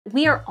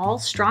we are all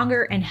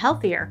stronger and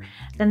healthier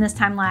than this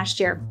time last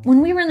year.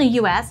 When we were in the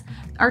US,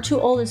 our 2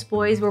 oldest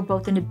boys were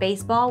both into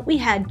baseball. We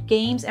had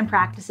games and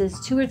practices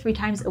 2 or 3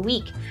 times a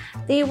week.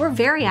 They were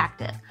very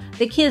active.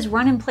 The kids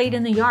run and played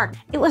in the yard.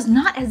 It was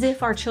not as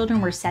if our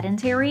children were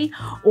sedentary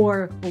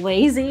or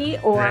lazy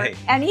or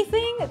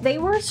anything. They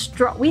were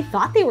strong. We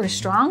thought they were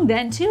strong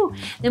then too.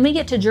 Then we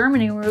get to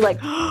Germany and we were like,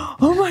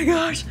 oh my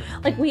gosh.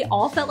 Like we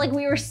all felt like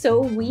we were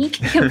so weak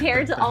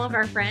compared to all of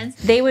our friends.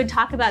 They would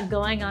talk about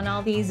going on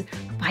all these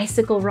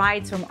bicycle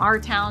rides from our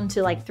town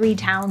to like 3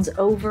 towns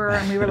over.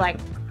 And we were like,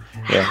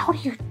 how do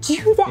you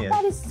do that?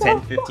 That is so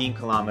 10, 15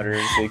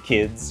 kilometers to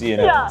kids, you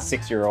know,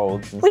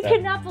 6-year-olds and We stuff.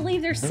 could not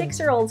believe their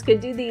 6-year-olds could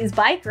do these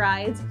bike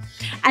rides.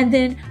 And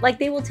then like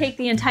they will take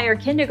the entire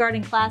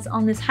kindergarten class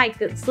on this hike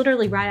that's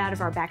literally right out of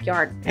our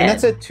backyard. And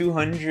that's a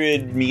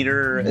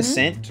 200-meter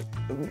ascent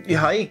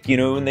hike, you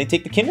know, and they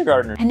take the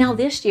kindergartner. And now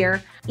this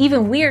year,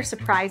 even we are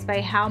surprised by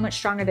how much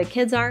stronger the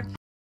kids are.